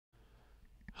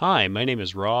Hi, my name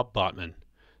is Rob Botman.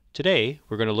 Today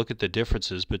we're going to look at the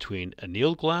differences between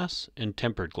annealed glass and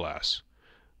tempered glass.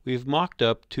 We've mocked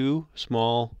up two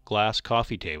small glass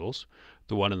coffee tables.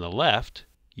 The one on the left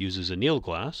uses annealed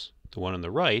glass. The one on the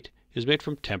right is made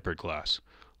from tempered glass.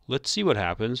 Let's see what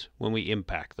happens when we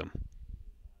impact them.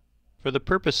 For the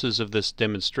purposes of this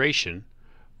demonstration,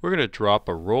 we're going to drop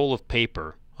a roll of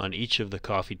paper on each of the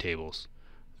coffee tables.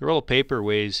 The roll of paper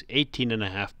weighs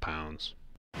 18.5 pounds.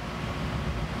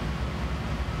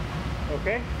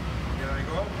 Okay. Here I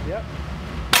go? Yep.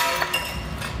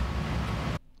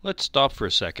 Let's stop for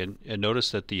a second and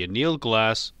notice that the annealed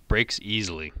glass breaks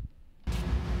easily.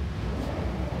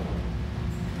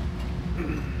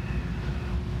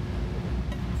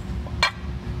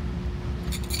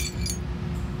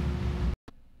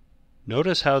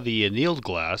 Notice how the annealed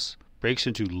glass breaks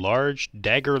into large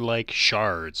dagger-like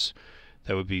shards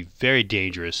that would be very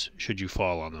dangerous should you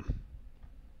fall on them.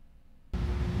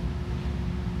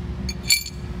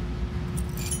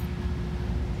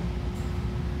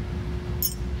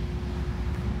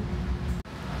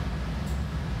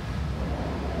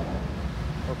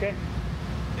 Okay.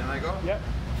 Can I go? Yep.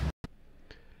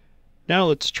 Now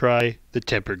let's try the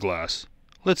tempered glass.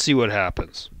 Let's see what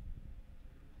happens.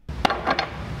 Okay,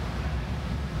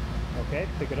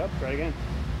 pick it up, try again.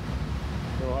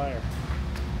 A little higher.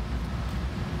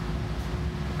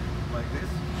 Like this?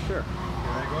 Sure. Here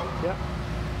I go? Yep.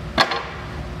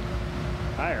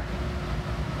 Higher.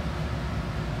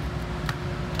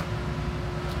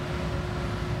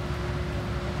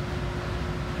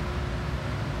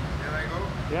 Here I go?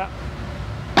 Yep.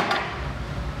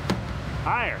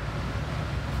 Higher.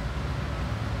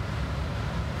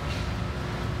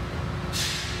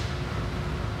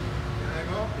 Here I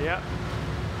go? Yep.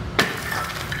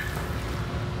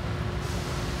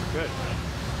 Good.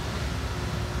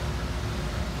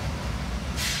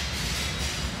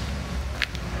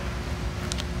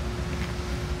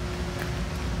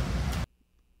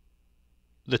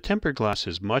 The tempered glass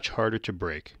is much harder to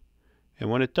break, and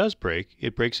when it does break,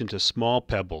 it breaks into small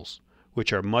pebbles,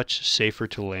 which are much safer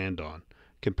to land on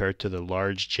compared to the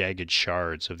large jagged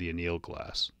shards of the annealed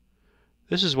glass.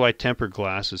 This is why tempered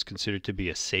glass is considered to be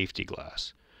a safety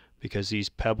glass, because these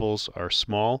pebbles are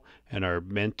small and are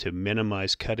meant to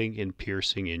minimize cutting and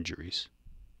piercing injuries.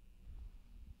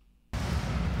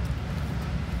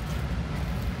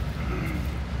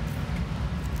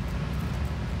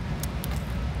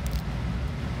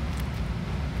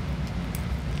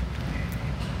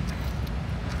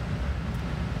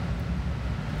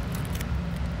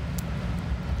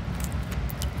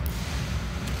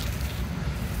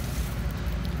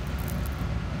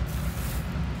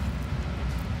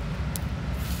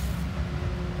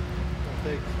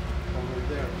 Take over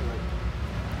there, like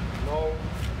low.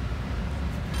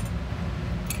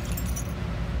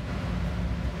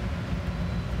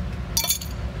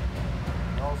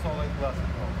 Also like plastic.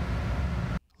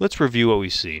 Let's review what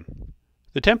we've seen.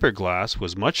 The tempered glass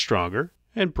was much stronger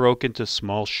and broke into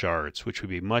small shards, which would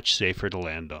be much safer to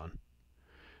land on.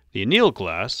 The annealed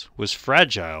glass was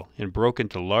fragile and broke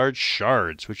into large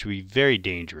shards, which would be very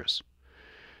dangerous.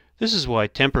 This is why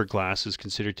tempered glass is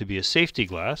considered to be a safety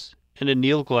glass and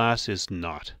annealed glass is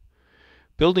not.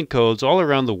 Building codes all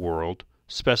around the world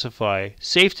specify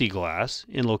safety glass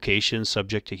in locations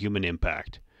subject to human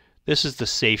impact. This is the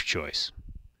safe choice.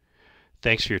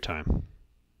 Thanks for your time.